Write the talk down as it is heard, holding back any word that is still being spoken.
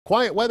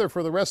quiet weather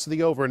for the rest of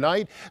the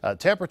overnight.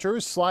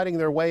 Temperatures sliding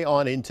their way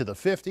on into the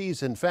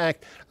 50s. In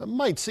fact,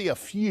 might see a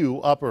few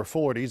upper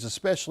 40s,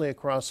 especially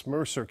across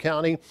Mercer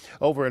County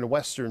over in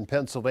western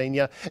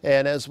Pennsylvania.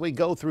 And as we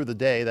go through the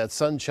day, that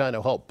sunshine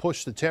will help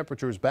push the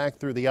temperatures back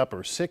through the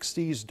upper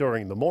 60s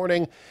during the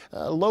morning.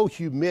 Low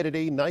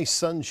humidity, nice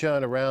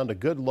sunshine around, a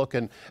good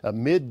looking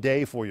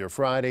midday for your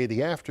Friday.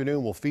 The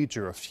afternoon will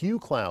feature a few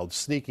clouds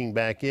sneaking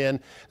back in.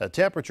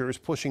 Temperatures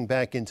pushing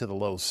back into the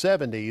low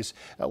 70s.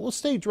 We'll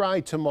stay dry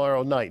tomorrow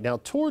night. Now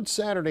towards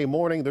Saturday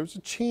morning, there's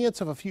a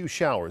chance of a few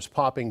showers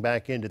popping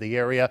back into the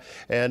area,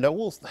 and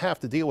we'll have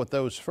to deal with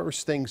those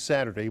first thing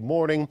Saturday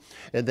morning.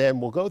 And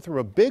then we'll go through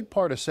a big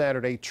part of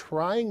Saturday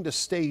trying to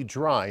stay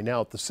dry.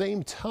 Now at the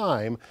same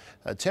time,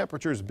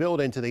 temperatures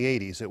build into the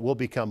 80s. It will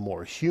become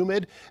more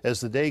humid as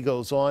the day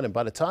goes on, and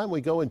by the time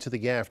we go into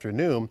the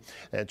afternoon,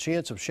 a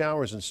chance of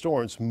showers and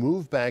storms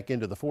move back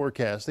into the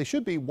forecast. They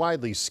should be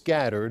widely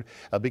scattered,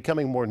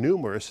 becoming more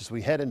numerous as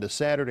we head into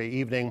Saturday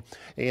evening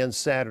and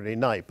Saturday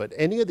night. But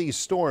any of these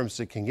storms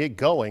that can get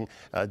going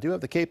do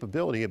have the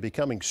capability of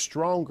becoming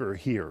stronger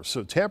here.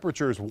 So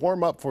temperatures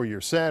warm up for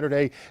your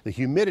Saturday, the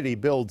humidity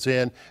builds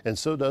in, and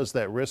so does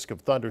that risk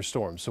of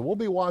thunderstorms. So we'll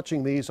be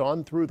watching these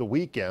on through the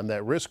weekend.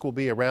 That risk will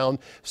be around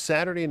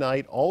Saturday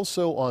night,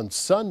 also on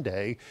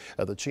Sunday.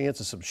 The chance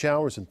of some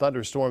showers and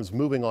thunderstorms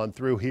moving on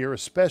through here,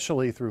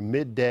 especially through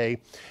midday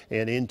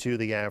and into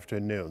the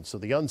afternoon. So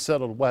the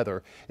unsettled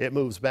weather, it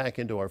moves back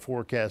into our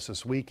forecast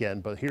this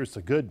weekend. But here's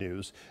the good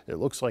news. It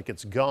looks like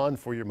it's gone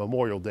for your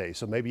Memorial Day.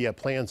 So maybe you have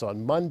plans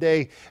on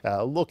Monday,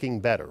 looking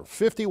better.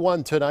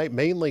 51 tonight,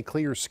 mainly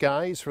clear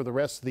skies for the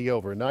rest of the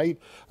overnight.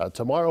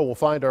 Tomorrow we'll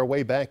find our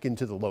way back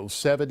into the low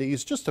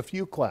 70s, just a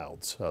few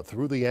clouds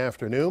through the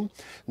afternoon.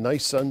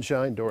 Nice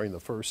sunshine during the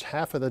first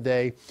half of the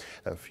day.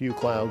 A few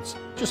clouds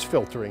just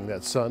filtering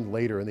that sun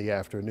later in the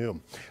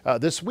afternoon.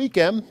 This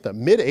weekend, the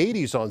mid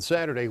 80s on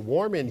Saturday,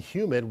 warm and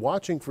humid,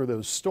 watching for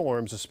those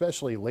storms,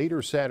 especially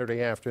later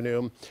Saturday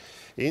afternoon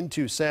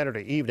into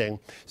Saturday evening.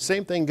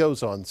 Same thing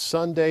goes on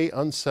Sunday.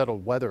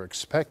 Unsettled weather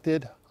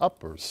expected,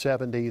 upper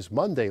 70s.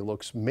 Monday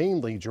looks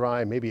mainly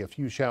dry, maybe a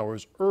few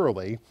showers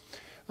early.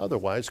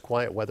 Otherwise,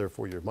 quiet weather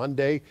for your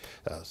Monday.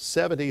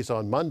 70s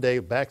on Monday,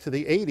 back to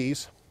the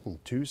 80s.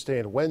 And Tuesday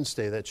and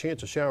Wednesday, that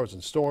chance of showers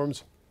and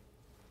storms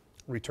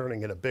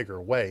returning in a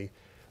bigger way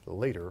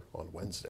later on Wednesday.